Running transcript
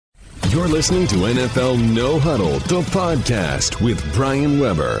You're listening to NFL No Huddle, the podcast with Brian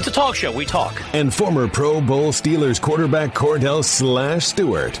Weber. It's a talk show. We talk. And former Pro Bowl Steelers quarterback Cordell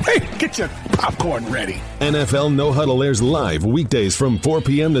Stewart. Hey, get your popcorn ready. NFL No Huddle airs live weekdays from 4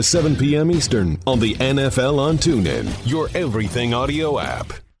 p.m. to 7 p.m. Eastern on the NFL on TuneIn, your everything audio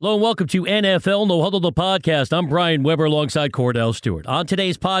app. Hello and welcome to NFL No Huddle, the podcast. I'm Brian Weber alongside Cordell Stewart. On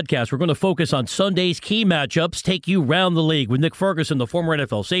today's podcast, we're going to focus on Sunday's key matchups, take you round the league with Nick Ferguson, the former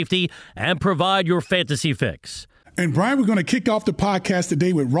NFL safety, and provide your fantasy fix. And Brian, we're going to kick off the podcast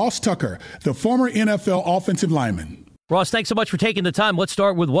today with Ross Tucker, the former NFL offensive lineman. Ross, thanks so much for taking the time. Let's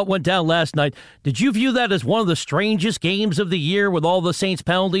start with what went down last night. Did you view that as one of the strangest games of the year with all the Saints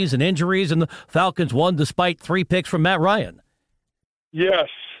penalties and injuries, and the Falcons won despite 3 picks from Matt Ryan? Yes.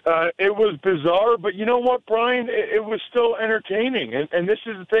 It was bizarre, but you know what, Brian? It was still entertaining. And this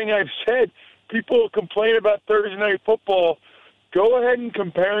is the thing I've said. People complain about Thursday Night Football. Go ahead and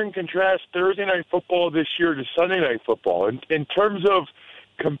compare and contrast Thursday Night Football this year to Sunday Night Football. In terms of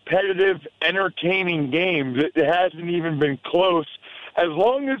competitive, entertaining games, it hasn't even been close. As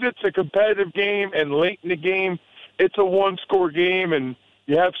long as it's a competitive game and late in the game, it's a one-score game, and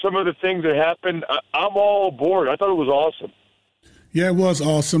you have some of the things that happened, I'm all aboard. I thought it was awesome. Yeah, it was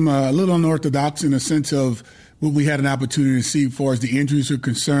awesome. A little unorthodox in the sense of what we had an opportunity to see as far as the injuries are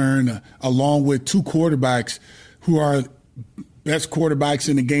concerned, along with 2 quarterbacks who are best quarterbacks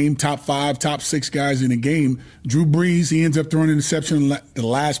in the game, top 5, top 6 guys in the game. Drew Brees, he ends up throwing an interception the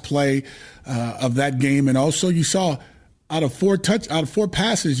last play of that game. And also you saw out of 4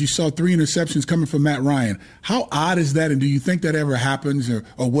 passes, you saw 3 interceptions coming from Matt Ryan. How odd is that? And do you think that ever happens or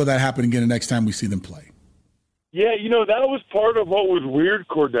will that happen again the next time we see them play? Yeah, that was part of what was weird,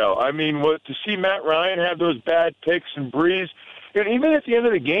 Cordell. I mean, to see Matt Ryan have those bad picks and Brees, and even at the end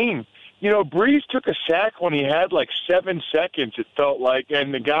of the game, Brees took a sack when he had like 7 seconds, it felt like,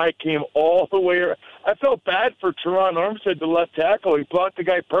 and the guy came all the way. I felt bad for Teron Armstead, the left tackle. He blocked the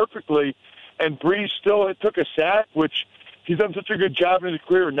guy perfectly, and Brees still took a sack, which he's done such a good job in his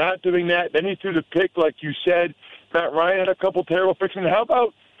career not doing that. Then he threw the pick, like you said. Matt Ryan had a couple terrible picks. And how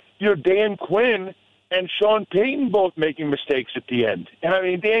about, Dan Quinn and Sean Payton both making mistakes at the end? And, I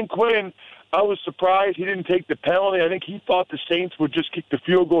mean, Dan Quinn, I was surprised he didn't take the penalty. I think he thought the Saints would just kick the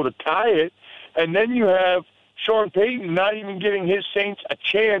field goal to tie it. And then you have Sean Payton not even giving his Saints a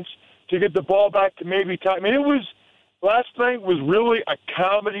chance to get the ball back to maybe tie. I mean, last night was really a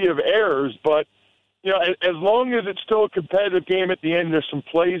comedy of errors, but, as long as it's still a competitive game at the end, there's some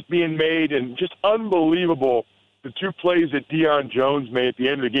plays being made and just unbelievable, the 2 plays that Deion Jones made at the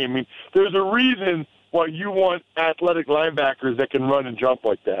end of the game. I mean, there's a reason why you want athletic linebackers that can run and jump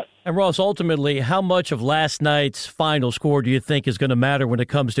like that. And Ross, ultimately, how much of last night's final score do you think is going to matter when it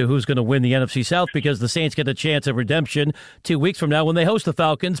comes to who's going to win the NFC South? Because the Saints get a chance of redemption 2 weeks from now when they host the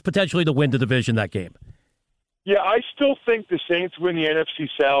Falcons, potentially to win the division that game. Yeah, I still think the Saints win the NFC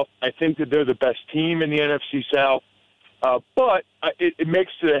South. I think that they're the best team in the NFC South. But it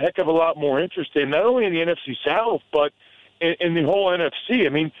makes it a heck of a lot more interesting, not only in the NFC South, but in the whole NFC. I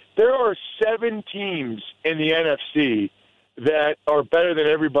mean, there are 7 teams in the NFC that are better than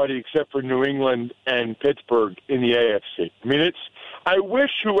everybody except for New England and Pittsburgh in the AFC. I mean, I wish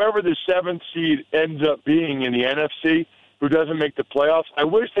whoever the 7th seed ends up being in the NFC who doesn't make the playoffs, I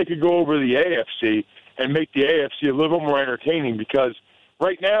wish they could go over the AFC and make the AFC a little more entertaining, because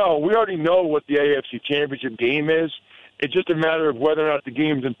right now we already know what the AFC championship game is. It's just a matter of whether or not the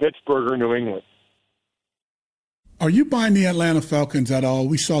game's in Pittsburgh or New England. Are you buying the Atlanta Falcons at all?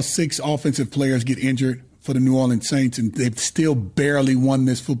 We saw 6 offensive players get injured for the New Orleans Saints, and they've still barely won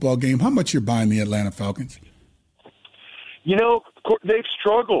this football game. How much you're buying the Atlanta Falcons? They've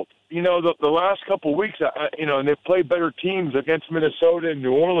struggled. The last couple of weeks, and they've played better teams against Minnesota and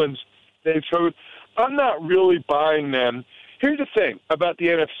New Orleans. They've struggled. I'm not really buying them. Here's the thing about the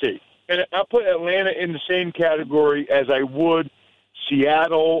NFC. And I'll put Atlanta in the same category as I would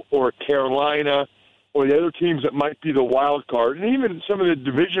Seattle or Carolina or the other teams that might be the wild card, and even some of the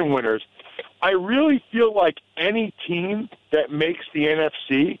division winners. I really feel like any team that makes the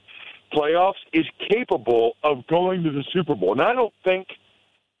NFC playoffs is capable of going to the Super Bowl. And I don't think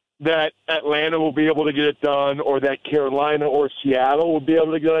that Atlanta will be able to get it done, or that Carolina or Seattle will be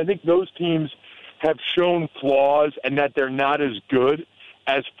able to get it done. I think those teams have shown flaws and that they're not as good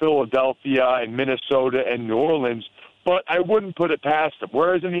as Philadelphia and Minnesota and New Orleans, but I wouldn't put it past them.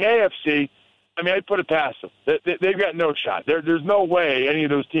 Whereas in the AFC, I'd put it past them. They've got no shot. There's no way any of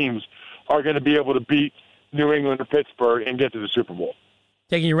those teams are going to be able to beat New England or Pittsburgh and get to the Super Bowl.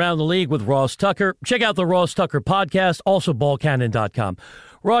 Taking you around the league with Ross Tucker. Check out the Ross Tucker podcast, also ballcannon.com.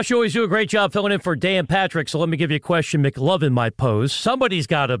 Ross, you always do a great job filling in for Dan Patrick, so let me give you a question McLovin might pose. Somebody's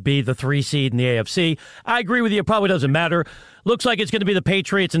got to be the 3 seed in the AFC. I agree with you. It probably doesn't matter. Looks like it's going to be the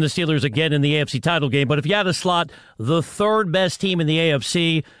Patriots and the Steelers again in the AFC title game, but if you had to slot the third best team in the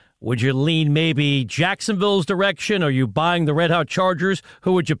AFC, would you lean maybe Jacksonville's direction? Are you buying the Red Hot Chargers?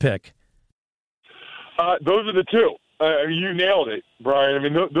 Who would you pick? Those are the two. You nailed it, Brian. I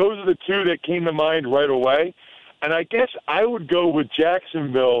mean, those are the two that came to mind right away. And I guess I would go with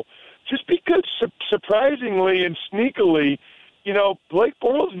Jacksonville just because, surprisingly and sneakily, Blake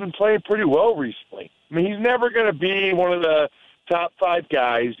Bortles has been playing pretty well recently. I mean, he's never going to be one of the top 5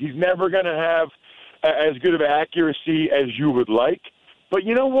 guys. He's never going to have as good of accuracy as you would like. But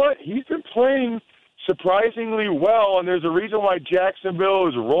you know what? He's been playing surprisingly well, and there's a reason why Jacksonville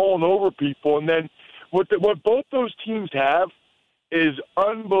is rolling over people. And then what both those teams have is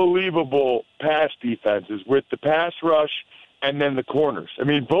unbelievable pass defenses with the pass rush and then the corners. I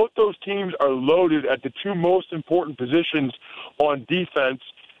mean, both those teams are loaded at the two most important positions on defense.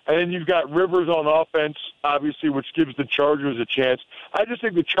 And then you've got Rivers on offense, obviously, which gives the Chargers a chance. I just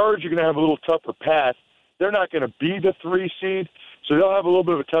think the Chargers are going to have a little tougher path. They're not going to be the 3 seed, so they'll have a little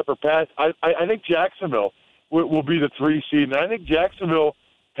bit of a tougher path. I think Jacksonville will be the 3 seed, and I think Jacksonville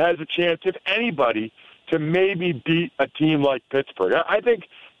has a chance, if anybody, to maybe beat a team like Pittsburgh. I think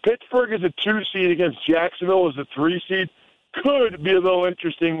Pittsburgh is a 2 seed against Jacksonville as a 3 seed. Could be a little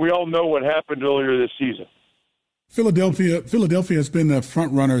interesting. We all know what happened earlier this season. Philadelphia has been the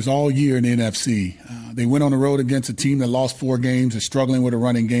front runners all year in the NFC. They went on the road against a team that lost 4 games, is struggling with a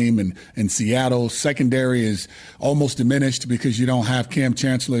running game in Seattle. Secondary is almost diminished because you don't have Cam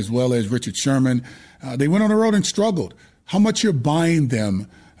Chancellor as well as Richard Sherman. They went on the road and struggled. How much you're buying them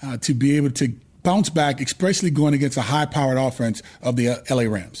to be able to bounce back, especially going against a high-powered offense of the LA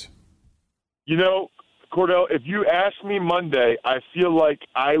Rams? Cordell, if you asked me Monday, I feel like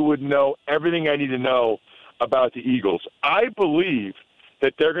I would know everything I need to know about the Eagles. I believe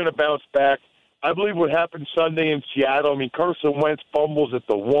that they're going to bounce back. I believe what happened Sunday in Seattle, I mean, Carson Wentz fumbles at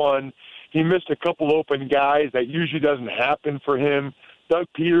the 1. He missed a couple open guys. That usually doesn't happen for him. Doug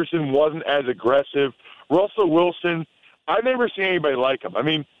Peterson wasn't as aggressive. Russell Wilson, I've never seen anybody like him. I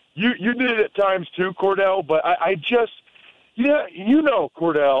mean, you did it at times too, Cordell, but I just –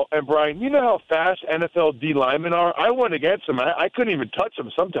 Cordell and Brian, you know how fast NFL D linemen are? I went against them. I couldn't even touch them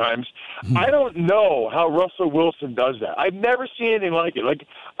sometimes. I don't know how Russell Wilson does that. I've never seen anything like it.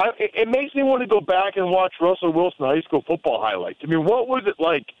 It makes me want to go back and watch Russell Wilson high school football highlights. I mean, what was it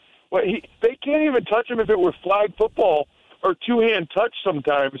like? They can't even touch him if it were flag football or two-hand touch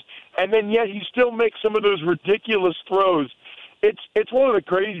sometimes, and then yet he still makes some of those ridiculous throws. It's one of the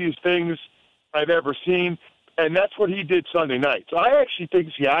craziest things I've ever seen. And that's what he did Sunday night. So I actually think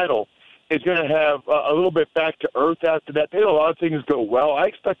Seattle is going to have a little bit back to earth after that. They had a lot of things go well. I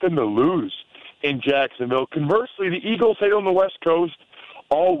expect them to lose in Jacksonville. Conversely, the Eagles stayed on the West Coast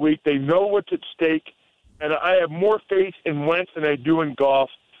all week. They know what's at stake. And I have more faith in Wentz than I do in Goff.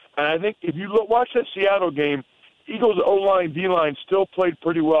 And I think if you watch that Seattle game, Eagles' O-line, D-line still played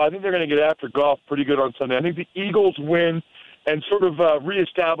pretty well. I think they're going to get after Goff pretty good on Sunday. I think the Eagles win and sort of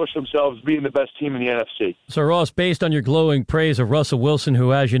reestablish themselves being the best team in the NFC. So, Ross, based on your glowing praise of Russell Wilson,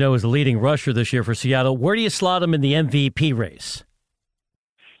 who, as you know, is the leading rusher this year for Seattle, where do you slot him in the MVP race?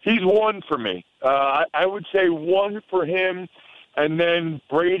 He's 1 for me. I would say 1 for him, and then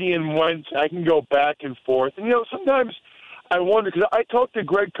Brady and Wentz, I can go back and forth. And, sometimes I wonder, because I talked to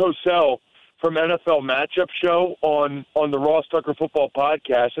Greg Cosell from NFL Matchup Show on the Ross Tucker Football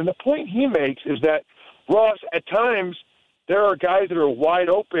Podcast, and the point he makes is that, Ross, at times – there are guys that are wide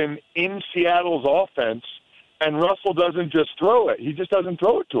open in Seattle's offense, and Russell doesn't just throw it. He just doesn't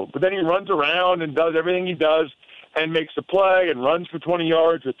throw it to him. But then he runs around and does everything he does and makes a play and runs for 20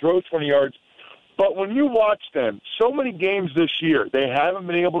 yards or throws 20 yards. But when you watch them, so many games this year, they haven't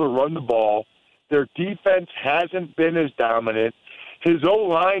been able to run the ball. Their defense hasn't been as dominant. His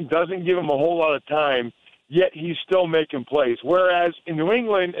O-line doesn't give him a whole lot of time, yet he's still making plays. Whereas in New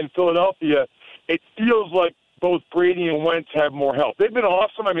England and Philadelphia, it feels like both Brady and Wentz have more help. They've been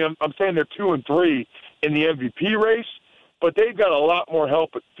awesome. I mean, I'm saying they're 2 and 3 in the MVP race, but they've got a lot more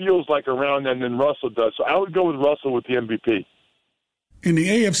help, it feels like, around them than Russell does. So I would go with Russell with the MVP. In the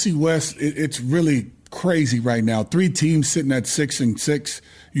AFC West, it's really crazy right now. 3 teams sitting at 6-6.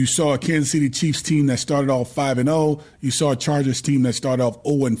 You saw a Kansas City Chiefs team that started off 5-0. You saw a Chargers team that started off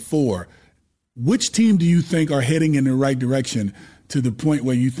 0-4. Which team do you think are heading in the right direction to the point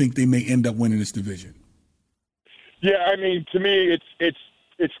where you think they may end up winning this division? Yeah, I mean, to me,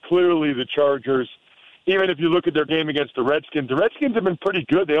 it's clearly the Chargers. Even if you look at their game against the Redskins have been pretty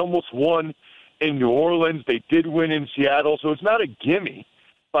good. They almost won in New Orleans. They did win in Seattle, so it's not a gimme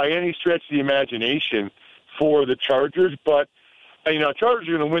by any stretch of the imagination for the Chargers, but Chargers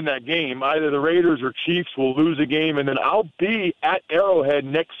are going to win that game. Either the Raiders or Chiefs will lose a game, and then I'll be at Arrowhead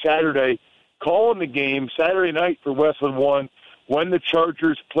next Saturday calling the game Saturday night for Westwood One when the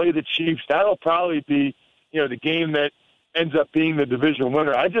Chargers play the Chiefs. That'll probably be, the game that ends up being the division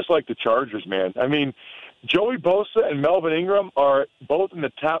winner. I just like the Chargers, man. I mean, Joey Bosa and Melvin Ingram are both in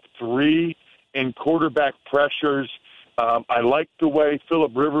the top 3 in quarterback pressures. I like the way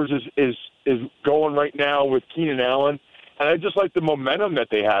Phillip Rivers is going right now with Keenan Allen. And I just like the momentum that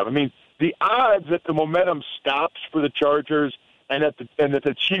they have. I mean, the odds that the momentum stops for the Chargers and that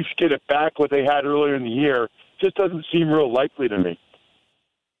the Chiefs get it back what they had earlier in the year just doesn't seem real likely to me.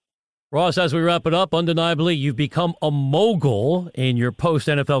 Ross, as we wrap it up, undeniably, you've become a mogul in your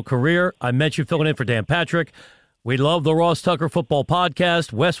post-NFL career. I met you filling in for Dan Patrick. We love the Ross Tucker Football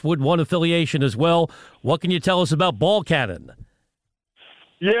Podcast, Westwood One affiliation as well. What can you tell us about Ball Cannon?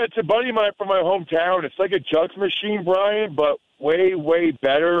 Yeah, it's a buddy of mine from my hometown. It's like a jugs machine, Brian, but way, way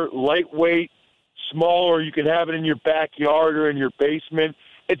better, lightweight, smaller. You can have it in your backyard or in your basement.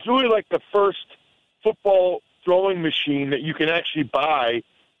 It's really like the first football throwing machine that you can actually buy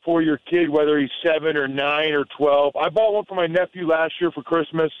for your kid, whether he's 7 or 9 or 12. I bought one for my nephew last year for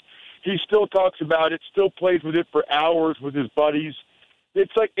Christmas. He still talks about it, still plays with it for hours with his buddies.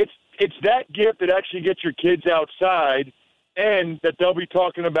 It's like it's that gift that actually gets your kids outside and that they'll be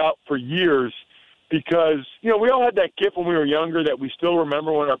talking about for years because, we all had that gift when we were younger that we still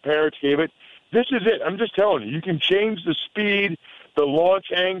remember when our parents gave it. This is it. I'm just telling you. You can change the speed, the launch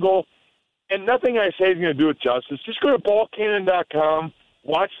angle, and nothing I say is going to do it justice. Just go to ballcannon.com,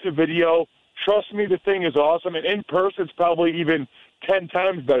 watch the video. Trust me, the thing is awesome. And in person, it's probably even 10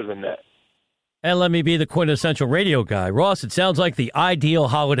 times better than that. And let me be the quintessential radio guy. Ross, it sounds like the ideal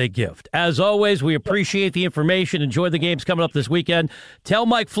holiday gift. As always, we appreciate the information. Enjoy the games coming up this weekend. Tell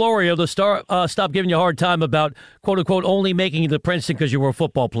Mike Florio to stop giving you a hard time about, quote-unquote, only making it to Princeton because you were a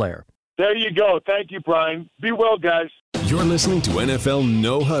football player. There you go. Thank you, Brian. Be well, guys. You're listening to NFL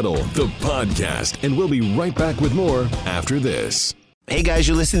No Huddle, the podcast, and we'll be right back with more after this. Hey guys,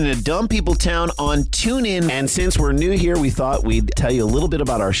 you're listening to Dumb People Town on TuneIn, and since we're new here, we thought we'd tell you a little bit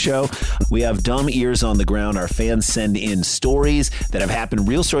about our show. We have dumb ears on the ground. Our fans send in stories that have happened,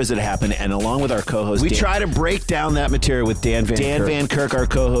 real stories that have happened, and along with our co-host, we try to break down that material with Dan Van Kirk, our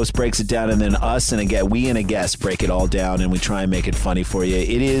co-host, breaks it down, and then us and we and a guest break it all down, and we try and make it funny for you.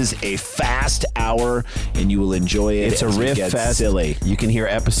 It is a fast hour, and you will enjoy it. It's a riff fest. Silly. You can hear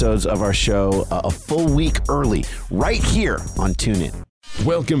episodes of our show a full week early right here on TuneIn.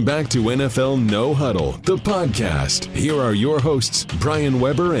 Welcome back to NFL No Huddle, the podcast. Here are your hosts, Brian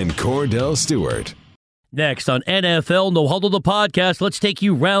Weber and Cordell Stewart. Next on NFL No Huddle, the podcast, let's take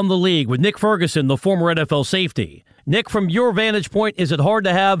you round the league with Nick Ferguson, the former NFL safety. Nick, from your vantage point, is it hard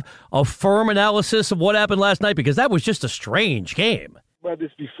to have a firm analysis of what happened last night? Because that was just a strange game. About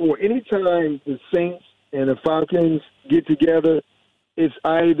this before. Anytime the Saints and the Falcons get together, it's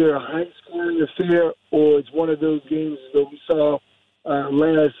either a high-scoring affair or it's one of those games that we saw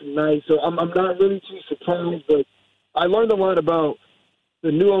last night. So I'm not really too surprised, but I learned a lot about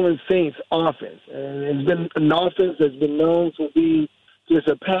the New Orleans Saints offense. And it's been an offense that's been known to be just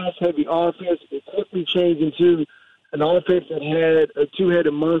a pass-heavy offense. It quickly changed into an offense that had a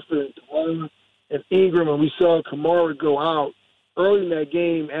two-headed monster in Kamara and Ingram, and we saw Kamara go out early in that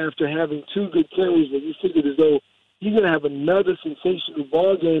game after having 2 good carries, but you figured as though he's going to have another sensational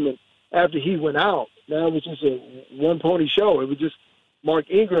ball game, and after he went out, now it was just a one-pony show. It was just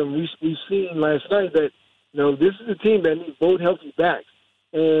Mark Ingram. We've seen last night that, this is a team that needs both healthy backs.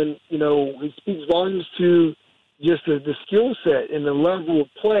 And, it speaks volumes to just the skill set and the level of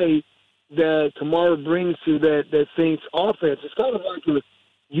play that Kamara brings to that Saints offense. It's kind of like a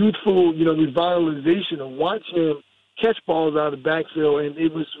youthful, revitalization of watching him catch balls out of the backfield. And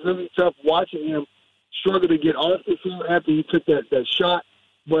it was really tough watching him struggle to get off the field after he took that shot.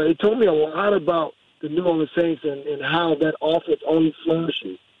 But it told me a lot about the New Orleans Saints and how that offense only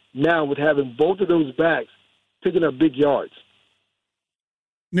flourishes now with having both of those backs picking up big yards.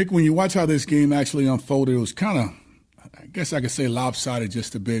 Nick, when you watch how this game actually unfolded, it was kind of, I guess I could say, lopsided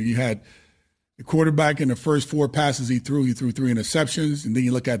just a bit. You had the quarterback in the first 4 passes he threw 3 interceptions. And then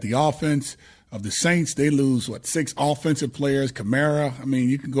you look at the offense of the Saints, they lose, 6 offensive players, Kamara. I mean,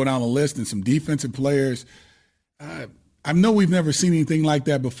 you can go down the list and some defensive players. I know we've never seen anything like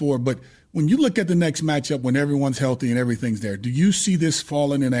that before, but when you look at the next matchup when everyone's healthy and everything's there, do you see this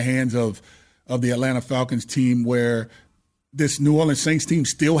falling in the hands of the Atlanta Falcons team where this New Orleans Saints team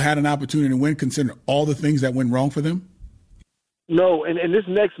still had an opportunity to win considering all the things that went wrong for them? No, and this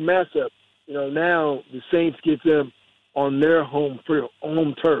next matchup, now the Saints get them on their home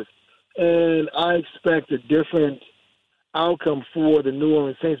turf. And I expect a different outcome for the New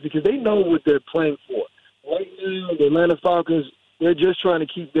Orleans Saints because they know what they're playing for. Right now, the Atlanta Falcons, they're just trying to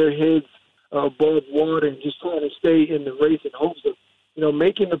keep their heads above water and just trying to stay in the race in hopes of,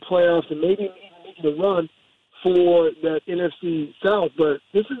 making the playoffs and maybe even making a run for that NFC South. But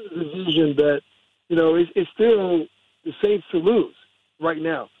this is a division that, it's still the Saints to lose right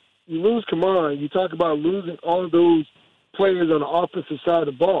now. You lose Kamara, you talk about losing all of those players on the offensive side of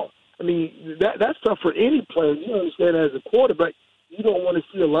the ball. I mean, that's tough for any player. You understand as a quarterback, you don't want to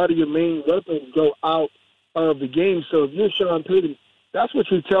see a lot of your main weapons go out of the game. So if you're Sean Payton, that's what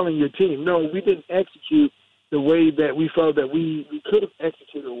you're telling your team. No, we didn't execute the way that we felt that we could have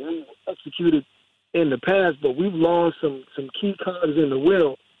executed or we executed in the past, but we've lost some key cards in the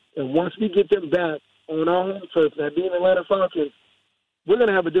wheel. And once we get them back on our home turf, that being Atlanta Falcons, we're going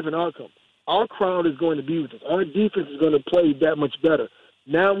to have a different outcome. Our crowd is going to be with us. Our defense is going to play that much better.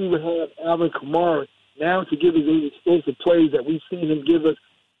 Now we would have Alvin Kamara now to give us these explosive plays that we've seen him give us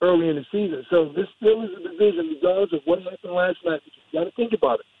early in the season. So this still is a division regardless of what happened last night. You got to think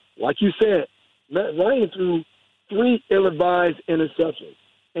about it. Like you said, Matt Ryan threw 3 ill-advised interceptions,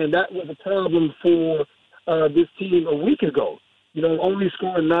 and that was a problem for this team a week ago. Only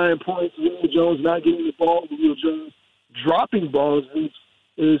scoring 9 points. Julio Jones not getting the ball. Julio Jones dropping balls, which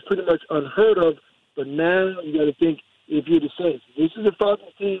is pretty much unheard of. But now you got to think, if you're the Saints, this is a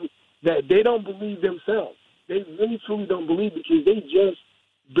Falcons team that they don't believe themselves. They really, truly don't believe because they just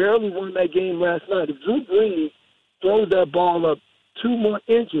barely won that game last night. If Drew Brees throws that ball up 2 more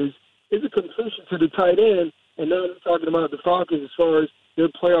inches, it's a concession to the tight end. And now they're talking about the Falcons as far as their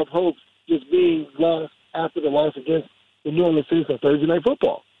playoff hopes just being lost after the loss against the New Orleans Saints on Thursday Night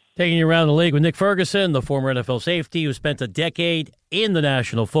Football. Taking you around the league with Nick Ferguson, the former NFL safety who spent a decade in the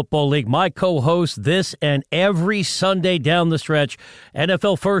National Football League. My co-host this and every Sunday down the stretch.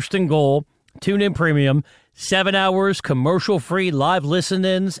 NFL First and Goal, TuneIn Premium, 7 hours, commercial-free live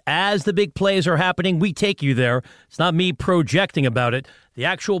listen-ins. As the big plays are happening, we take you there. It's not me projecting about it. The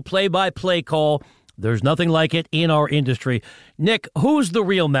actual play-by-play call, there's nothing like it in our industry. Nick, who's the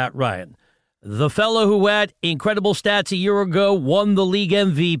real Matt Ryan? The fellow who had incredible stats a year ago, won the league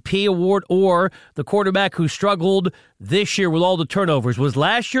MVP award, or the quarterback who struggled this year with all the turnovers? Was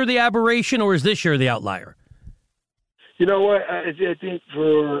last year the aberration, or is this year the outlier? You know what? I think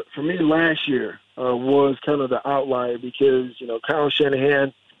for me last year was kind of the outlier because, Kyle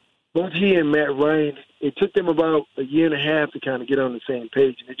Shanahan, both he and Matt Ryan, it took them about a year and a half to kind of get on the same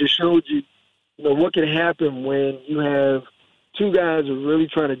page. And it just showed you, what can happen when you have two guys who are really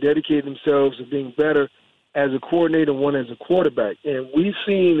trying to dedicate themselves to being better as a coordinator and one as a quarterback. And we've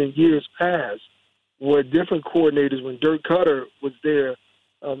seen in years past where different coordinators, when Dirk Cutter was there,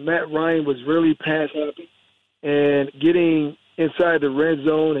 Matt Ryan was really pass happy and getting inside the red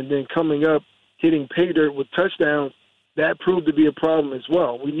zone and then coming up, hitting pay dirt with touchdowns, that proved to be a problem as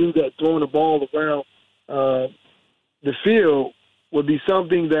well. We knew that throwing the ball around the field would be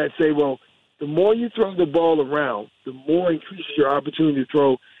something that say, well, the more you throw the ball around, the more increases your opportunity to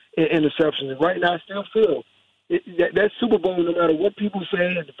throw interceptions. And right now, I still feel that Super Bowl, no matter what people say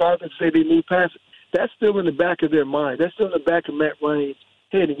and the Falcons say they move past it, that's still in the back of their mind. That's still in the back of Matt Ryan's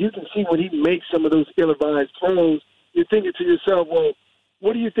head. And you can see when he makes some of those ill-advised throws, you're thinking to yourself, well,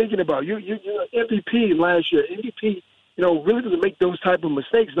 what are you thinking about? You're an MVP last year. MVP, really doesn't make those type of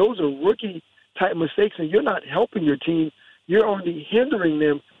mistakes. Those are rookie-type mistakes, and you're not helping your team. You're only hindering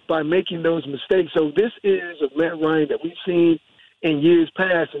them by making those mistakes. So this is a Matt Ryan that we've seen in years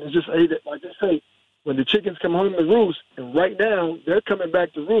past, and it's just like they say, when the chickens come home to roost, and right now they're coming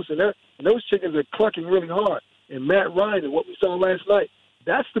back to roost, and those chickens are clucking really hard. And Matt Ryan, and what we saw last night,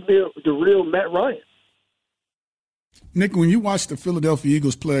 that's the real Matt Ryan. Nick, when you watched the Philadelphia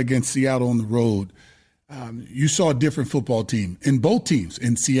Eagles play against Seattle on the road, you saw a different football team in both teams,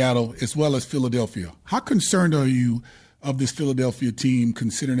 in Seattle as well as Philadelphia. How concerned are you of this Philadelphia team,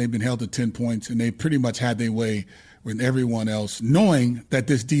 considering they've been held to 10 points and they pretty much had their way with everyone else, knowing that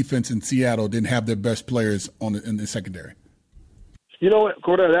this defense in Seattle didn't have their best players in the secondary? You know what,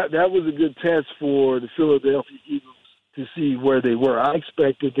 Cordell, that was a good test for the Philadelphia Eagles to see where they were. I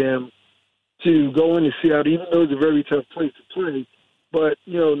expected them to go into Seattle, even though it's a very tough place to play. But,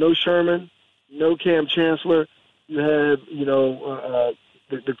 no Sherman, no Cam Chancellor. You have,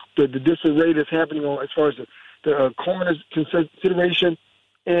 the disarray that's happening as far as the corners consideration,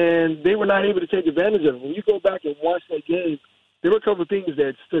 and they were not able to take advantage of it. When you go back and watch that game, there were a couple of things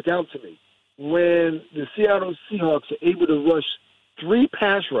that stuck out to me. When the Seattle Seahawks are able to rush 3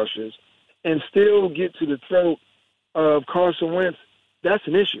 pass rushes and still get to the throat of Carson Wentz, that's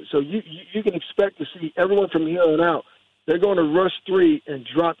an issue. So you can expect to see everyone from here on out they're going to rush 3 and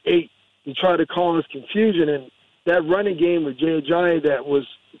drop 8 to try to cause confusion. And that running game with Jay Ajayi that was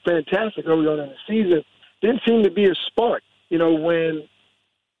fantastic early on in the season didn't seem to be a spark, when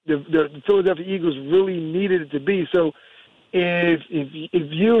the Philadelphia Eagles really needed it to be. So if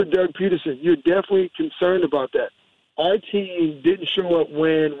you're Doug Peterson, you're definitely concerned about that. Our team didn't show up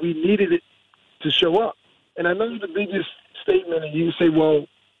when we needed it to show up. And I know the biggest statement, and you say, well,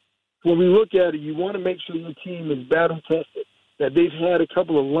 when we look at it, you want to make sure your team is battle-tested, that they've had a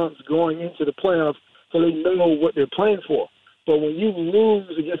couple of lumps going into the playoffs so they know what they're playing for. But when you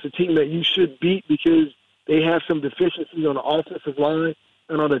lose against a team that you should beat because they have some deficiencies on the offensive line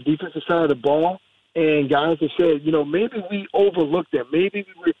and on the defensive side of the ball, and guys have said, maybe we overlooked them. Maybe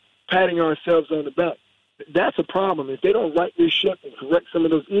we were patting ourselves on the back. That's a problem. If they don't right this ship and correct some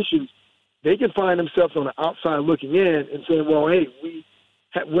of those issues, they can find themselves on the outside looking in and saying, well, hey, we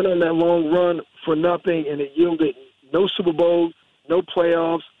went on that long run for nothing, and it yielded no Super Bowls, no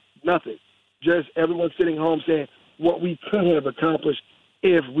playoffs, nothing. Just everyone sitting home saying what we could have accomplished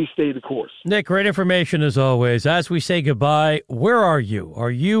if we stayed the course. Nick, great information as always. As we say goodbye, where are you?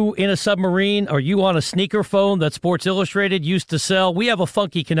 Are you in a submarine? Are you on a sneaker phone that Sports Illustrated used to sell? We have a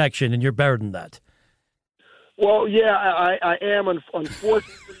funky connection, and you're better than that. Well, yeah, I am. Unfortunately,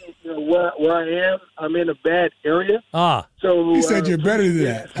 where I am, I'm in a bad area. So he said you're better than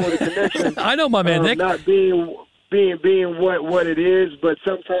that. For the connection, I know, my man, Nick. Not being what it is, but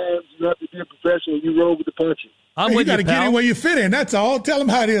sometimes you have to be a professional. You roll with the punches. You got to get in where you fit in. That's all. Tell them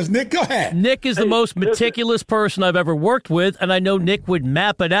how it is, Nick. Go ahead. Nick is the most meticulous person I've ever worked with, and I know Nick would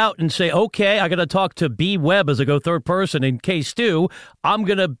map it out and say, okay, I got to talk to B. Webb as I go third person in case Stu. I'm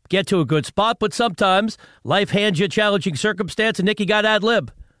going to get to a good spot, but sometimes life hands you a challenging circumstance, and Nick, you got ad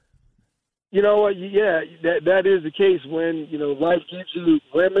lib. You know what? Yeah, that is the case when, life gives you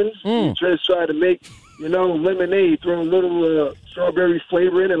lemons. You just try to make, lemonade, throw a little strawberry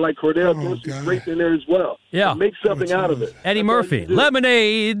flavor in it, like Cordell throws some grape in there as well. Yeah. So make something out of it. Eddie Murphy,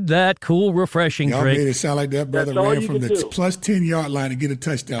 lemonade, that cool, refreshing Y'all drink. made it sound like that brother ran from the plus 10-yard line to get a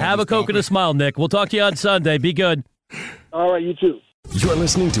touchdown. Have a Coke and a smile, Nick. We'll talk to you on Sunday. Be good. All right, you too. You're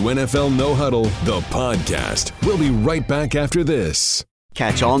listening to NFL No Huddle, the podcast. We'll be right back after this.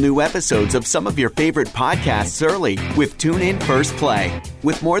 Catch all new episodes of some of your favorite podcasts early with TuneIn First Play.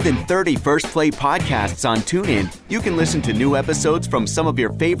 With more than 30 First Play podcasts on TuneIn, you can listen to new episodes from some of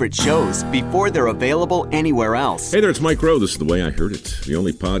your favorite shows before they're available anywhere else. Hey there, it's Mike Rowe. This is The Way I Heard It, the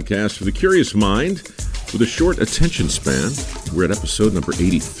only podcast for the curious mind with a short attention span. We're at episode number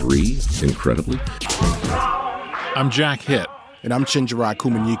 83, incredibly. I'm Jack Hitt. And I'm Chinjarai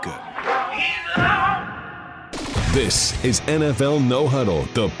Kumanyika. This is NFL No Huddle,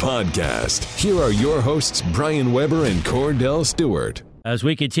 the podcast. Here are your hosts, Brian Weber and Cordell Stewart. As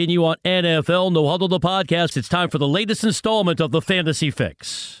we continue on NFL No Huddle, the podcast, it's time for the latest installment of the Fantasy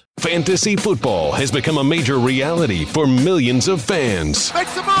Fix. Fantasy football has become a major reality for millions of fans.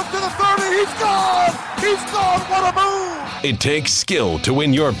 Makes the move to the 30. He's gone. He's gone. What a move. It takes skill to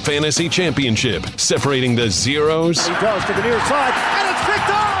win your fantasy championship, separating the zeros. He goes to the near side, and it's picked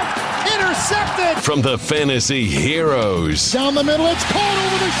off. Intercepted. From the fantasy heroes. Down the middle, it's caught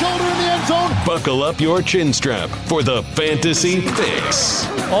over the shoulder in the end zone. Buckle up your chin strap for the Fantasy Fix.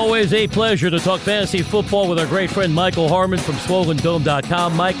 Always a pleasure to talk fantasy football with our great friend Michael Harmon from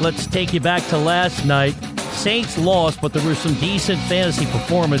SwollenDome.com. Mike, let's take you back to last night. Saints lost, but there were some decent fantasy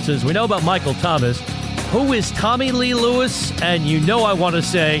performances. We know about Michael Thomas. Who is Tommy Lee Lewis? And I want to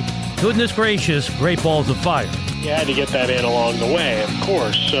say, goodness gracious, great balls of fire. You had to get that in along the way, of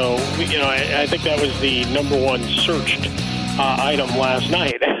course. So, I think that was the number one searched item last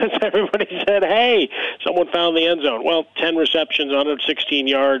night. As everybody said, hey, someone found the end zone. Well, 10 receptions, 116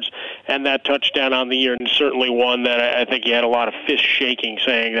 yards, and that touchdown on the year, and certainly one that I think you had a lot of fist shaking,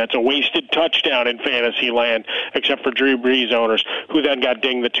 saying that's a wasted touchdown in fantasy land, except for Drew Brees owners, who then got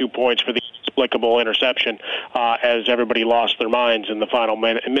dinged the 2 points for the inexplicable interception as everybody lost their minds in the final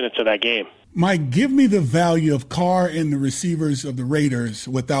minutes of that game. Mike, give me the value of Carr and the receivers of the Raiders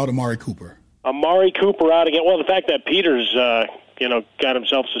without Amari Cooper. Amari Cooper out again. Well, the fact that Peters, got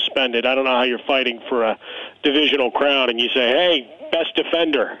himself suspended. I don't know how you're fighting for a divisional crown and you say, hey, best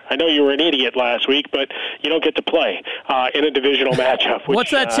defender. I know you were an idiot last week, but you don't get to play in a divisional matchup.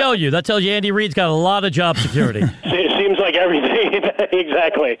 What's that tell you? That tells you Andy Reid's got a lot of job security. It seems like everything.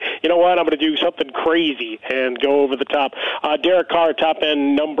 Exactly. you know what, I'm going to do something crazy and go over the top. Derek Carr, top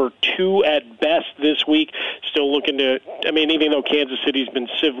end number 2 at best this week. Still looking to, even though Kansas City's been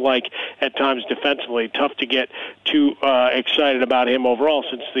sieve-like at times defensively, tough to get too excited about him overall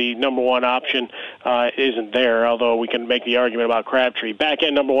since the number 1 option isn't there, although we can make the argument about Crabtree. Back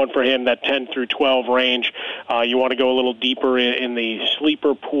end number 1 for him, that 10 through 12 range. You want to go a little deeper in the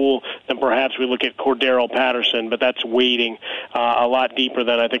sleeper pool, then perhaps we look at Cordero Patterson, but that's wading a lot deeper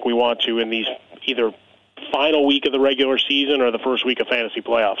than I think we want to in these either final week of the regular season or the first week of fantasy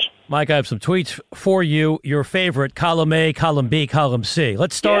playoffs. Mike, I have some tweets for you. Your favorite, column A, column B, column C.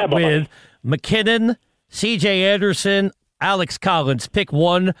 Let's start with McKinnon, C.J. Anderson, Alex Collins. Pick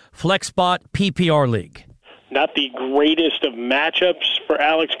one, flex spot, PPR league. Not the greatest of matchups for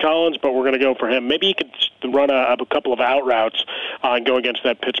Alex Collins, but we're going to go for him. Maybe he could run a couple of out routes and go against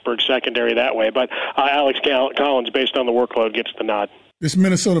that Pittsburgh secondary that way. But Alex Collins, based on the workload, gets the nod. This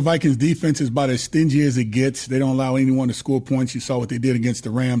Minnesota Vikings defense is about as stingy as it gets. They don't allow anyone to score points. You saw what they did against the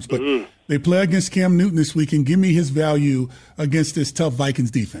Rams. But they play against Cam Newton this week, and give me his value against this tough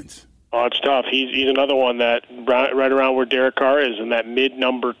Vikings defense. Oh, it's tough. He's another one that right around where Derek Carr is in that mid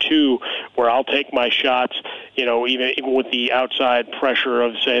number 2, where I'll take my shots. Even with the outside pressure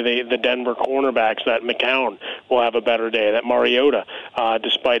of, say, the Denver cornerbacks, that McCown will have a better day. That Mariota,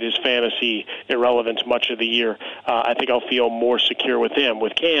 despite his fantasy irrelevance much of the year, I think I'll feel more secure with him.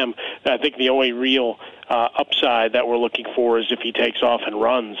 With Cam, I think the only real upside that we're looking for is if he takes off and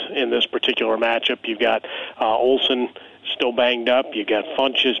runs in this particular matchup. You've got Olsen still banged up. You've got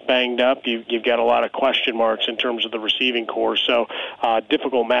Funchess banged up. You've got a lot of question marks in terms of the receiving core. So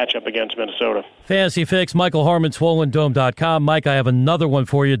difficult matchup against Minnesota. Fantasy Fix, Michael Harmon, SwollenDome.com. Mike, I have another one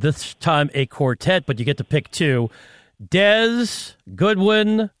for you. This time a quartet, but you get to pick 2. Dez,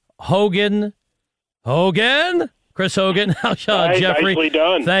 Goodwin, Hogan. Chris Hogan, Alshon Jeffrey. Nicely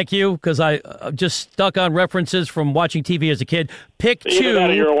done. Thank you, because I'm just stuck on references from watching TV as a kid. Pick 2. Either that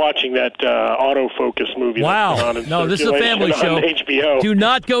or you're watching that autofocus movie. Wow. No, this is a family show. HBO. Do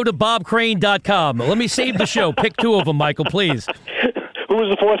not go to bobcrane.com. Let me save the show. Pick 2 of them, Michael, please. Who was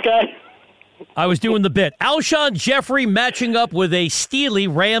the fourth guy? I was doing the bit. Alshon Jeffrey matching up with a steely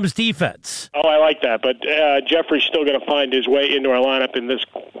Rams defense. Oh, I like that. But Jeffrey's still going to find his way into our lineup in this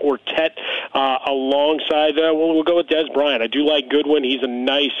quartet alongside, we'll go with Dez Bryant. I do like Goodwin. He's a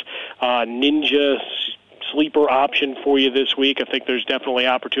nice ninja sleeper option for you this week. I think there's definitely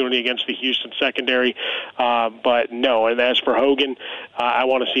opportunity against the Houston secondary. But no, and as for Hogan, I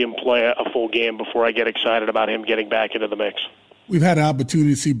want to see him play a full game before I get excited about him getting back into the mix. We've had an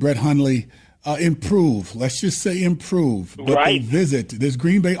opportunity to see Brett Hundley improve. Let's just say improve. But they visit, this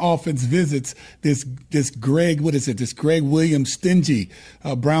Green Bay offense visits this Greg Williams stingy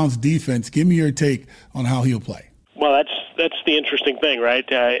Browns defense. Give me your take on how he'll play. Well, that's the interesting thing, right?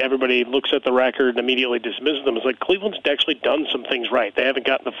 Everybody looks at the record and immediately dismisses them. It's like Cleveland's actually done some things right. They haven't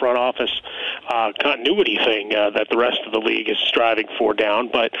gotten the front office continuity thing that the rest of the league is striving for down,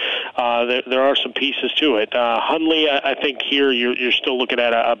 but there are some pieces to it. Hundley, I think here you're still looking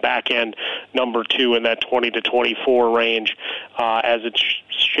at a back-end number 2 in that 20 to 24 range as it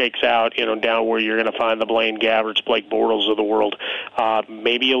shakes out, down where you're going to find the Blaine Gabberts, Blake Bortles of the world.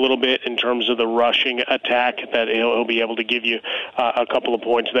 Maybe a little bit in terms of the rushing attack that he'll be able to give you a couple of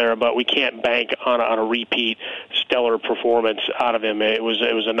points there, but we can't bank on a repeat stellar performance out of him. It was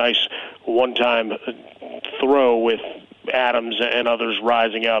a nice one-time throw with Adams and others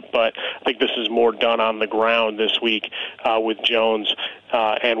rising up, but I think this is more done on the ground this week with Jones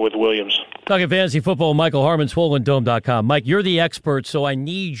and with Williams. Talking fantasy football, Michael Harmon, SwollenDome.com. Mike, you're the expert, so I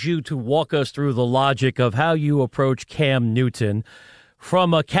need you to walk us through the logic of how you approach Cam Newton.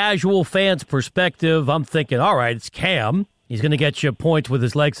 From a casual fan's perspective, I'm thinking, all right, it's Cam. He's going to get you points with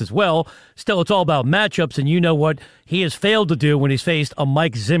his legs as well. Still, it's all about matchups, and you know what he has failed to do when he's faced a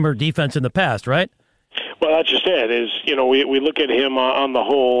Mike Zimmer defense in the past, right? Well, that's just it. We look at him on the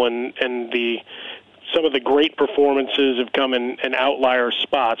whole, and some of the great performances have come in outlier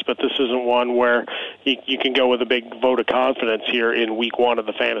spots, but this isn't one where you can go with a big vote of confidence here in week 1 of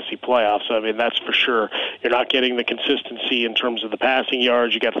the fantasy playoffs. I mean, that's for sure. You're not getting the consistency in terms of the passing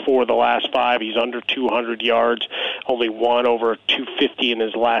yards. You got 4 of the last 5. He's under 200 yards, only 1 over 250 in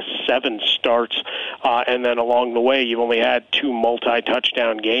his last 7 starts. And then along the way, you've only had 2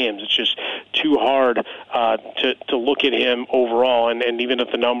 multi-touchdown games. It's just too hard to look at him overall. And even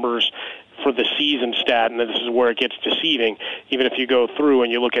if the numbers for the season stat, and this is where it gets deceiving. Even if you go through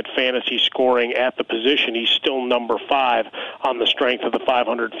and you look at fantasy scoring at the position, he's still number 5 on the strength of the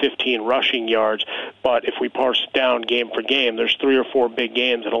 515 rushing yards. But if we parse it down game for game, there's 3 or 4 big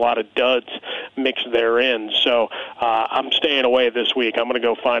games and a lot of duds mixed therein. So I'm staying away this week. I'm going to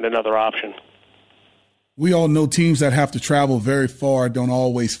go find another option. We all know teams that have to travel very far don't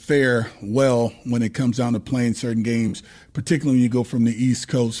always fare well when it comes down to playing certain games, particularly when you go from the East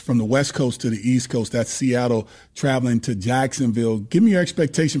Coast, from the West Coast to the East Coast. That's Seattle traveling to Jacksonville. Give me your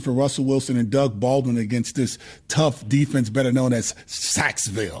expectation for Russell Wilson and Doug Baldwin against this tough defense, better known as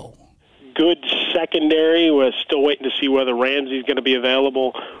Saxville. Good secondary. We're still waiting to see whether Ramsey's going to be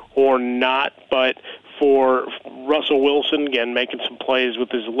available or not, but for Russell Wilson, again, making some plays with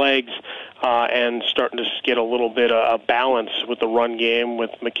his legs and starting to get a little bit of balance with the run game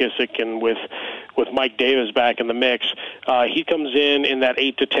with McKissick and with Mike Davis back in the mix. He comes in that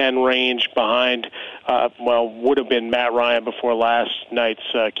 8 to 10 range behind, would have been Matt Ryan before last night's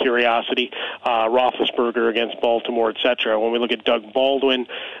curiosity, Roethlisberger against Baltimore, etc. When we look at Doug Baldwin,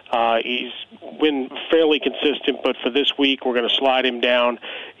 he's been fairly consistent, but for this week, we're going to slide him down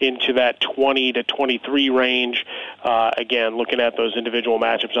into that 20 to 23 range. Again, looking at those individual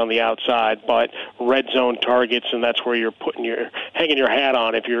matchups on the outside, but red zone targets, and that's where you're hanging your hat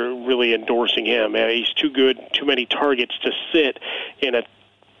on if you're really endorsing him. He's too good, too many targets to sit in a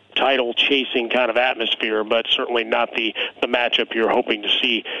title-chasing kind of atmosphere, but certainly not the matchup you're hoping to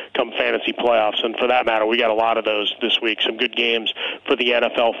see come fantasy playoffs. And for that matter, we got a lot of those this week. Some good games for the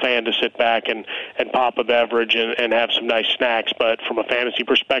NFL fan to sit back and pop a beverage and have some nice snacks. But from a fantasy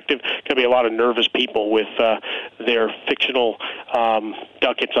perspective, going to be a lot of nervous people with their fictional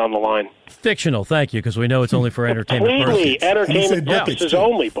ducats on the line. Fictional, thank you, because we know it's only for entertainment Completely purposes. Entertainment purposes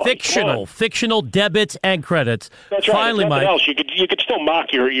only, buddy. Fictional debits and credits. That's right. Finally, Mike, Mike. You could still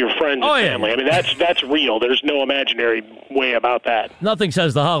mock your friends and family. Yeah. I mean, that's real. There's no imaginary way about that. Nothing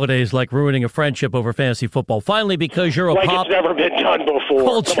says the holidays like ruining a friendship over fantasy football. Finally, because you're a it's never been done before.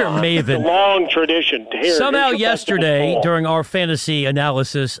 Culture maven. It's a long tradition. Somehow yesterday, during our fantasy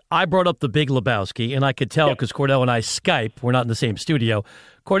analysis, I brought up The Big Lebowski, and I could tell because Cordell and I Skype. We're not in the same studio.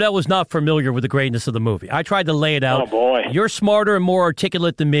 Cordell was not familiar with the greatness of the movie. I tried to lay it out. Oh, boy. You're smarter and more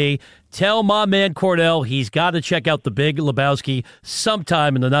articulate than me. Tell my man Cordell he's got to check out The Big Lebowski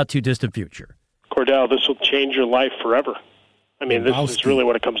sometime in the not-too-distant future. Cordell, this will change your life forever. I mean, this is really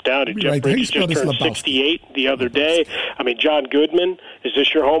what it comes down to. Jeff Bridges just turned 68 the other day. I mean, John Goodman, is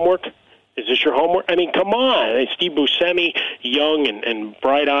this your homework? Is this your homework? I mean, come on. Steve Buscemi, young and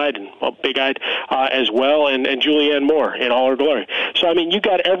bright-eyed and big-eyed as well, and Julianne Moore in all her glory. So, I mean, you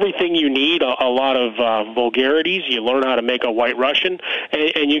got everything you need, a lot of vulgarities. You learn how to make a White Russian,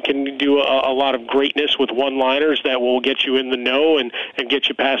 and you can do a lot of greatness with one-liners that will get you in the know and get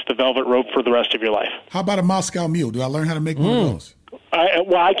you past the velvet rope for the rest of your life. How about a Moscow Mule? Do I learn how to make one of those?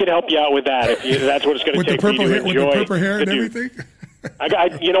 I could help you out with that if that's what it's going to take for you to enjoy. With the purple hair and everything?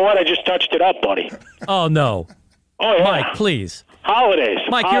 You know what? I just touched it up, buddy. Oh, no. Oh, yeah. Mike, please. Holidays.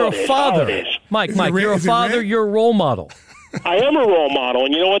 Mike, you're a father. Holidays. Mike, you're a father. You're a role model. I am a role model,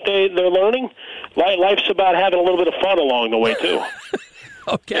 and you know what they're learning? Life's about having a little bit of fun along the way, too.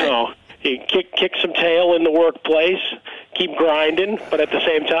 Okay. You know, you kick some tail in the workplace, keep grinding, but at the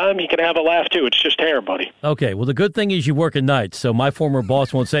same time, you can have a laugh, too. It's just hair, buddy. Okay, well, the good thing is you work at night, so my former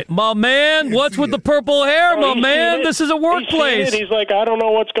boss won't say, my man, what's with the purple hair, my man? This is a workplace. He's like, I don't know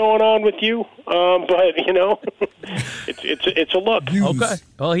what's going on with you, but, you know, it's a look. Okay.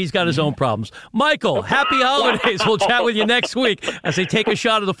 Well, he's got his own problems. Michael, happy holidays. We'll chat with you next week as they take a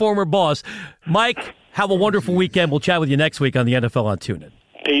shot at the former boss. Mike, have a wonderful weekend. We'll chat with you next week on the NFL on TuneIn.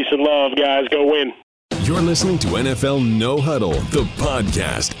 Peace and love, guys. Go win. You're listening to NFL No Huddle, the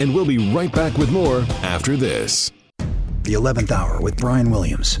podcast, and we'll be right back with more after this. The 11th Hour with Brian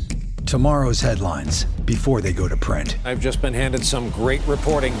Williams. Tomorrow's headlines before they go to print. I've just been handed some great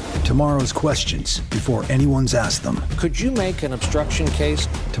reporting. Tomorrow's questions before anyone's asked them. Could you make an obstruction case?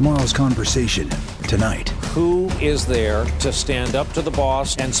 Tomorrow's conversation tonight. Who is there to stand up to the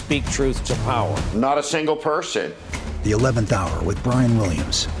boss and speak truth to power? Not a single person. The 11th Hour with Brian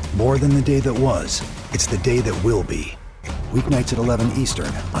Williams. More than the day that was, it's the day that will be. Weeknights at 11 Eastern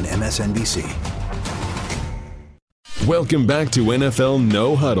on MSNBC. Welcome back to NFL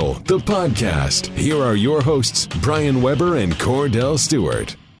No Huddle, the podcast. Here are your hosts, Brian Weber and Cordell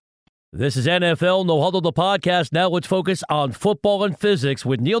Stewart. This is NFL No Huddle, the podcast. Now let's focus on football and physics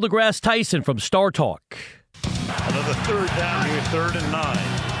with Neil deGrasse Tyson from Star Talk. Another third down here, 3rd and 9.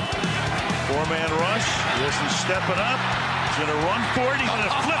 Four-man rush. Wilson stepping up. He's going to run for it. He's going to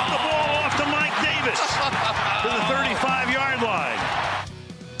flip the ball off to Mike Davis to the 35-yard line.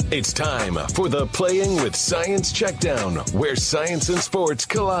 It's time for the Playing with Science Checkdown, where science and sports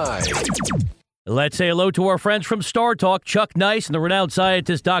collide. Let's say hello to our friends from Star Talk, Chuck Nice and the renowned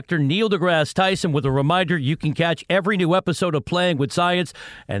scientist Dr. Neil deGrasse Tyson, with a reminder you can catch every new episode of Playing with Science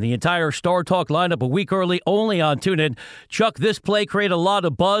and the entire Star Talk lineup a week early only on TuneIn. Chuck, this play created a lot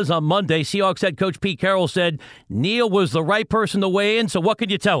of buzz on Monday. Seahawks head coach Pete Carroll said Neil was the right person to weigh in, so what can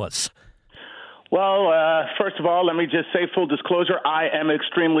you tell us? Well, first of all, let me just say full disclosure, I am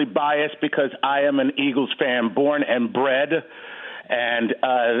extremely biased because I am an Eagles fan, born and bred. And,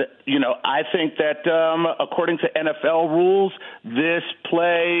 I think that according to NFL rules, this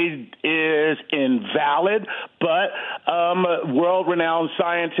play is invalid. But world-renowned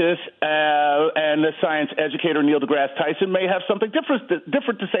scientist and the science educator Neil deGrasse Tyson may have something different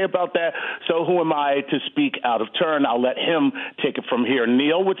to say about that. So who am I to speak out of turn? I'll let him take it from here.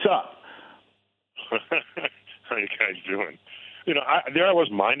 Neil, what's up? How you guys doing? I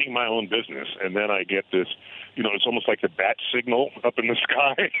was minding my own business, and then I get this, it's almost like the bat signal up in the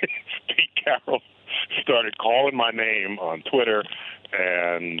sky. Pete Carroll started calling my name on Twitter,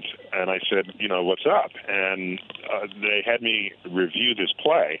 and I said, what's up? And they had me review this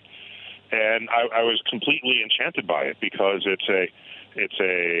play, and I was completely enchanted by it because it's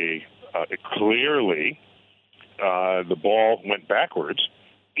clearly the ball went backwards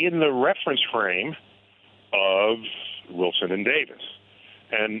in the reference frame of Wilson and Davis.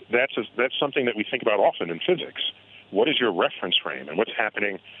 And that's something that we think about often in physics. What is your reference frame, and what's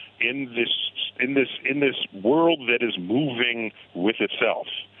happening in this world that is moving with itself?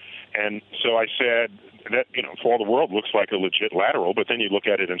 And so I said that, for all the world looks like a legit lateral, but then you look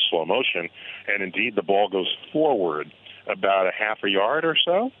at it in slow motion, and indeed the ball goes forward about a half a yard or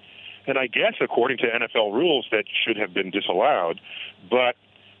so. And I guess according to NFL rules that should have been disallowed, but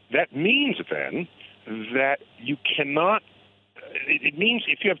that means then that you cannot. It means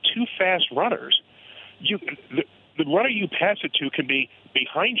if you have two fast runners, the runner you pass it to can be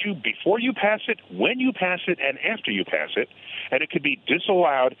behind you before you pass it, when you pass it, and after you pass it, and it could be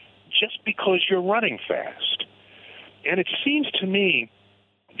disallowed just because you're running fast. And it seems to me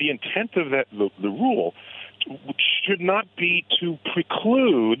the intent of the rule should not be to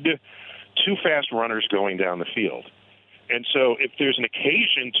preclude two fast runners going down the field. And so if there's an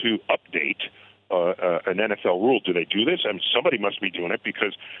occasion to update an NFL rule, do they do this? I mean, somebody must be doing it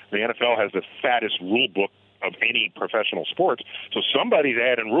because the NFL has the fattest rule book of any professional sport. So somebody's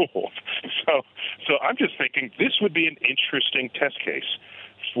adding rules. So I'm just thinking this would be an interesting test case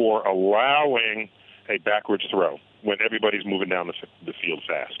for allowing a backwards throw when everybody's moving down the field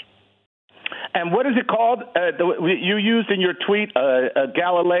fast. And what is it called? You used in your tweet a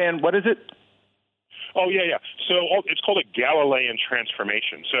Galilean, what is it? Oh, yeah. So it's called a Galilean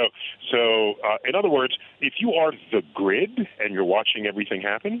transformation. So in other words, if you are the grid and you're watching everything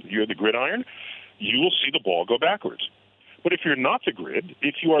happen, you're the gridiron, you will see the ball go backwards. But if you're not the grid,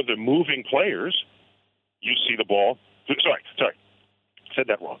 if you are the moving players, you see the ball. Sorry. Said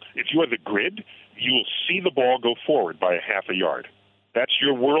that wrong. If you are the grid, you will see the ball go forward by a half a yard. That's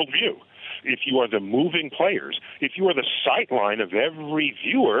your worldview. If you are the moving players, if you are the sight line of every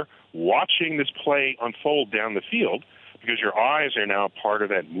viewer watching this play unfold down the field, because your eyes are now part of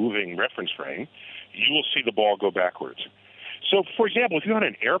that moving reference frame, you will see the ball go backwards. So, for example, if you're on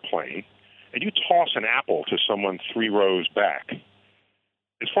an airplane and you toss an apple to someone 3 rows back,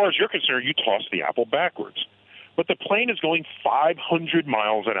 as far as you're concerned, you toss the apple backwards. But the plane is going 500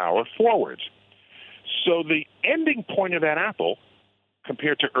 miles an hour forwards. So the ending point of that apple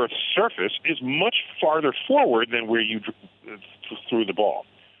compared to Earth's surface is much farther forward than where you threw the ball.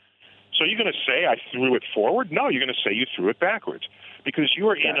 So you're going to say, I threw it forward? No, you're going to say you threw it backwards because you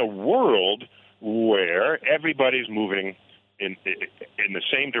are in a world where everybody's moving in the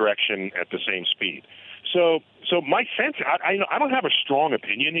same direction at the same speed. So my sense, I don't have a strong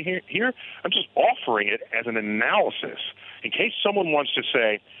opinion here. I'm just offering it as an analysis in case someone wants to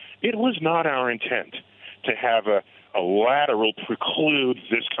say, it was not our intent to have a lateral preclude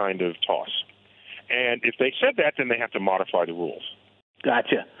this kind of toss. And if they said that, then they have to modify the rules.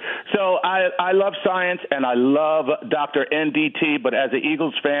 Gotcha. So I love science and I love Dr. NDT, but as an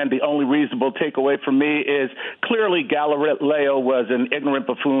Eagles fan, the only reasonable takeaway from me is clearly Galileo was an ignorant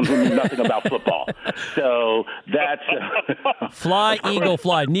buffoon who knew nothing about football. So that's... Fly, Eagle,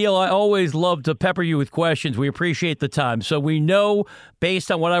 fly. Neil, I always love to pepper you with questions. We appreciate the time. So we know,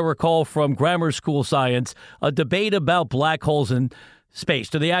 based on what I recall from grammar school science, a debate about black holes in space.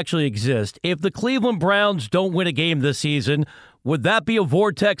 Do they actually exist? If the Cleveland Browns don't win a game this season, would that be a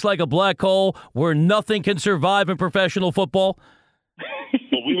vortex like a black hole where nothing can survive in professional football?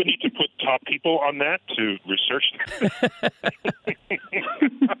 Well, we would need to put top people on that to research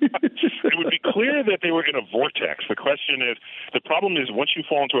it would be clear that they were in a vortex. The question is, the problem is once you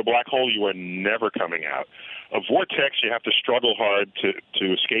fall into a black hole, you are never coming out. A vortex, you have to struggle hard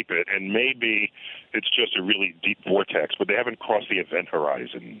to escape it, and maybe it's just a really deep vortex, but they haven't crossed the event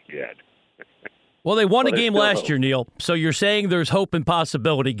horizon yet. Well, they won a game last year, Neil, so you're saying there's hope and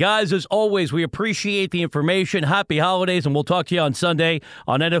possibility. Guys, as always, we appreciate the information. Happy holidays, and we'll talk to you on Sunday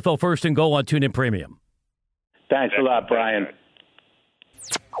on NFL First and Goal on TuneIn Premium. Thanks a lot, Brian.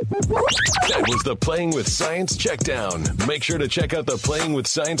 That was the Playing with Science Checkdown. Make sure to check out the Playing with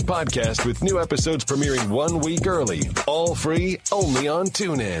Science podcast with new episodes premiering 1 week early. All free, only on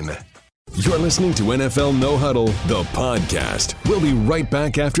TuneIn. You're listening to NFL No Huddle, the podcast. We'll be right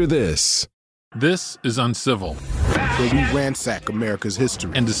back after this. This is Uncivil, where we ransack America's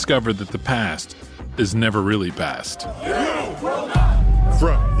history and discover that the past is never really past.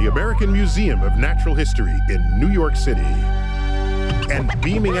 From the American Museum of Natural History in New York City and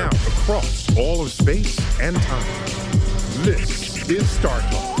beaming out across all of space and time, this is Star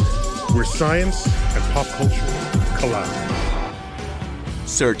Talk, where science and pop culture collide.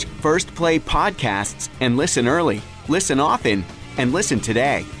 Search First Play Podcasts and listen early, listen often, and listen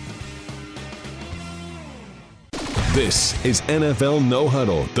today. This is NFL No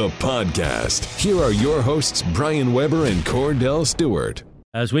Huddle, the podcast. Here are your hosts, Brian Weber and Cordell Stewart.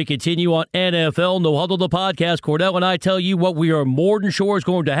 As we continue on NFL No Huddle, the podcast, Cordell and I tell you what we are more than sure is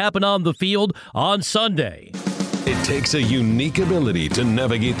going to happen on the field on Sunday. It takes a unique ability to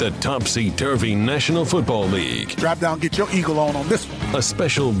navigate the topsy-turvy National Football League. Drop down, get your eagle on this one. A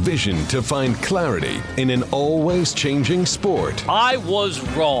special vision to find clarity in an always changing sport. I was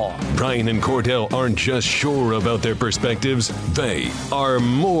wrong. Brian and Cordell aren't just sure about their perspectives. They are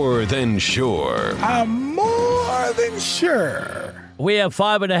more than sure. I'm more than sure. We have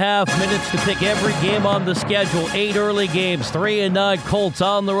 5.5 minutes to pick every game on the schedule. 8 early games, 3-9 Colts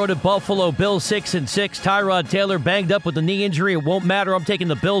on the road at Buffalo. Bills 6-6. Tyrod Taylor banged up with a knee injury. It won't matter. I'm taking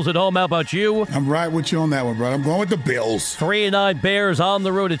the Bills at home. How about you? I'm right with you on that one, bro. I'm going with the Bills. 3-9 Bears on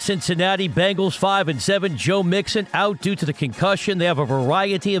the road at Cincinnati. Bengals 5-7. Joe Mixon out due to the concussion. They have a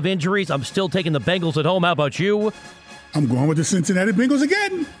variety of injuries. I'm still taking the Bengals at home. How about you? I'm going with the Cincinnati Bengals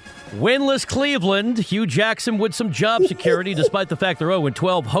again. Winless Cleveland, Hugh Jackson with some job security despite the fact they're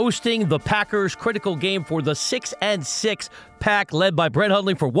 0-12, hosting the Packers. Critical game for the 6-6 Pack, led by Brett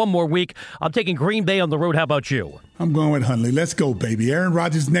Hundley for one more week. I'm taking Green Bay on the road. How about you? I'm going with Hundley. Let's go, baby. Aaron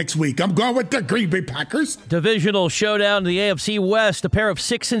Rodgers next week. I'm going with the Green Bay Packers. Divisional showdown in the AFC West. A pair of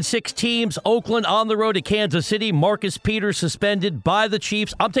 6-6 teams. Oakland on the road at Kansas City. Marcus Peters suspended by the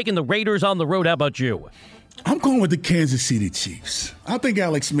Chiefs. I'm taking the Raiders on the road. How about you? I'm going with the Kansas City Chiefs. I think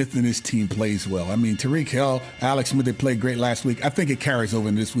Alex Smith and his team plays well. I mean, Tyreek Hill, Alex Smith, they played great last week. I think it carries over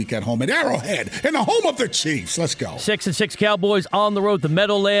into this week at home at Arrowhead, in the home of the Chiefs. Let's go. 6-6 Cowboys on the road, the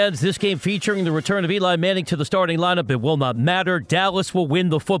Meadowlands. This game featuring the return of Eli Manning to the starting lineup. It will not matter. Dallas will win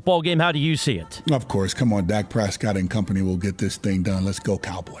the football game. How do you see it? Of course. Come on, Dak Prescott and company will get this thing done. Let's go,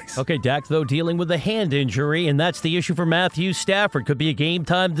 Cowboys. Okay, Dak, though, dealing with a hand injury, and that's the issue for Matthew Stafford. Could be a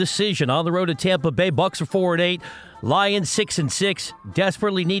game-time decision. On the road at Tampa Bay, Bucs are 4-8. Lions 6-6,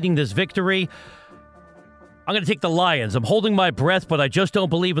 desperately needing this victory. I'm going to take the Lions. I'm holding my breath, but I just don't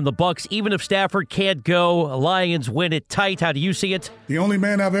believe in the Bucs. Even if Stafford can't go, Lions win it tight. How do you see it? The only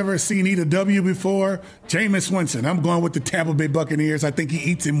man I've ever seen eat a W before, Jameis Winston. I'm going with the Tampa Bay Buccaneers. I think he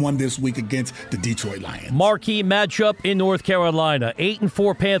eats him one this week against the Detroit Lions. Marquee matchup in North Carolina.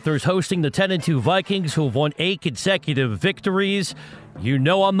 8-4 Panthers hosting the 10-2 Vikings, who have won 8 consecutive victories. You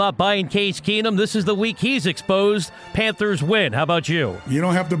know I'm not buying Case Keenum. This is the week he's exposed. Panthers win. How about you? You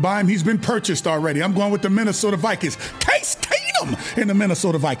don't have to buy him. He's been purchased already. I'm going with the Minnesota Vikings. Case Keenum and the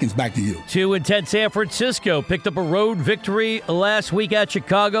Minnesota Vikings. Back to you. 2-10 San Francisco picked up a road victory last week at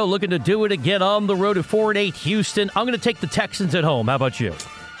Chicago. Looking to do it again on the road at 4-8 Houston. I'm going to take the Texans at home. How about you?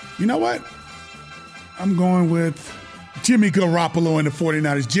 You know what? I'm going with Jimmy Garoppolo and the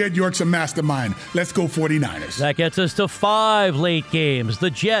 49ers. Jed York's a mastermind. Let's go 49ers. That gets us to 5 late games. The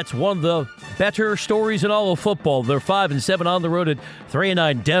Jets, one of the better stories in all of football. They're 5-7 on the road at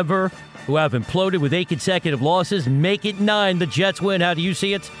 3-9 Denver, who have imploded with 8 consecutive losses. Make it 9. The Jets win. How do you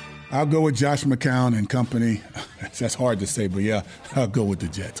see it? I'll go with Josh McCown and company. That's hard to say, but yeah, I'll go with the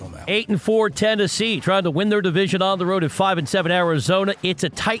Jets on that. 8-4 Tennessee, trying to win their division on the road at 5-7 Arizona. It's a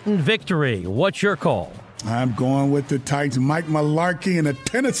Titan victory. What's your call? I'm going with the Titans. Mike Mularkey and the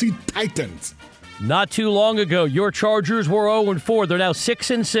Tennessee Titans. Not too long ago, your Chargers were 0-4. They're now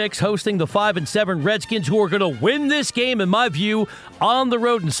 6-6, hosting the 5-7 Redskins, who are going to win this game, in my view, on the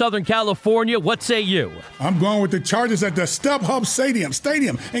road in Southern California. What say you? I'm going with the Chargers at the StubHub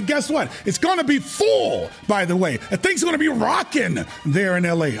Stadium. And guess what? It's going to be full, by the way. The thing's going to be rocking there in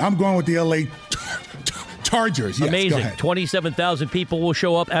L.A. I'm going with the L.A. Chargers. Yes, amazing. 27,000 people will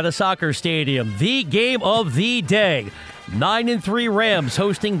show up at a soccer stadium. The game of the day. 9-3 Rams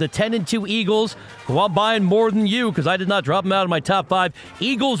hosting the 10-2 Eagles, who I'm buying more than you because I did not drop them out of my top 5.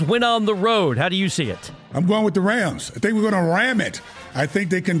 Eagles win on the road. How do you see it? I'm going with the Rams. I think we're going to ram it. I think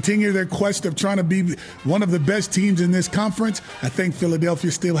they continue their quest of trying to be one of the best teams in this conference. I think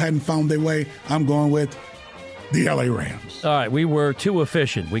Philadelphia still hadn't found their way. I'm going with the LA Rams. All right, we were too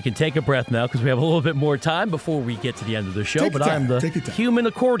efficient. We can take a breath now because we have a little bit more time before we get to the end of the show. But I'm the human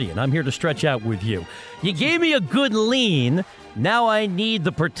accordion. I'm here to stretch out with you. You gave me a good lean. Now I need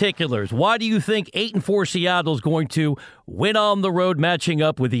the particulars. Why do you think 8-4 Seattle is going to win on the road, matching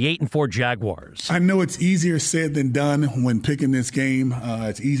up with the 8-4 Jaguars? I know it's easier said than done when picking this game.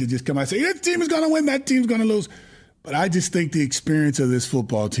 It's easy to just come out and say, that team is going to win, that team's going to lose. But I just think the experience of this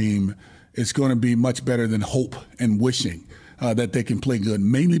football team is going to be much better than hope and wishing that they can play good,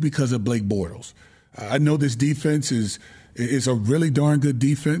 mainly because of Blake Bortles. I know this defense is a really darn good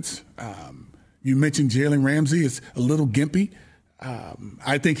defense. You mentioned Jalen Ramsey is a little gimpy.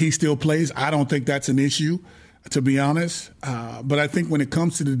 I think he still plays. I don't think that's an issue, to be honest. But I think when it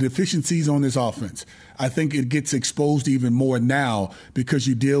comes to the deficiencies on this offense, I think it gets exposed even more now because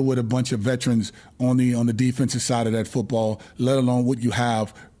you deal with a bunch of veterans on the defensive side of that football, let alone what you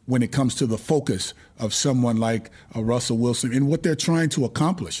have when it comes to the focus of someone like Russell Wilson and what they're trying to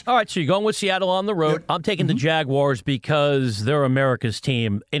accomplish. All right, so you're going with Seattle on the road. Yep. I'm taking the Jaguars because they're America's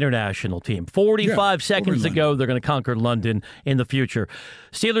team, international team. 45 seconds to go, they're going to conquer London in the future.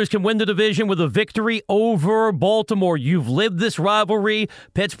 Steelers can win the division with a victory over Baltimore. You've lived this rivalry.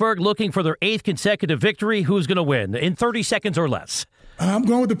 Pittsburgh looking for their 8th consecutive victory. Who's going to win in 30 seconds or less? I'm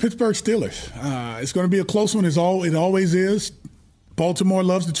going with the Pittsburgh Steelers. It's going to be a close one, it always is. Baltimore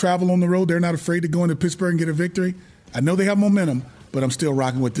loves to travel on the road. They're not afraid to go into Pittsburgh and get a victory. I know they have momentum, but I'm still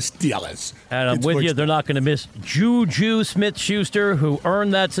rocking with the Steelers. And I'm with you. They're not going to miss Juju Smith-Schuster, who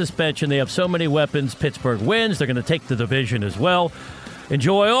earned that suspension. They have so many weapons. Pittsburgh wins. They're going to take the division as well.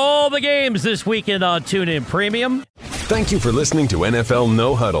 Enjoy all the games this weekend on TuneIn Premium. Thank you for listening to NFL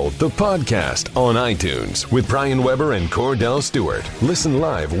No Huddle, the podcast on iTunes with Brian Weber and Cordell Stewart. Listen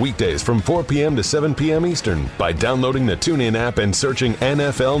live weekdays from 4 p.m. to 7 p.m. Eastern by downloading the TuneIn app and searching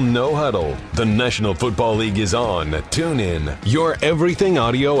NFL No Huddle. The National Football League is on TuneIn, your everything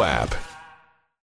audio app.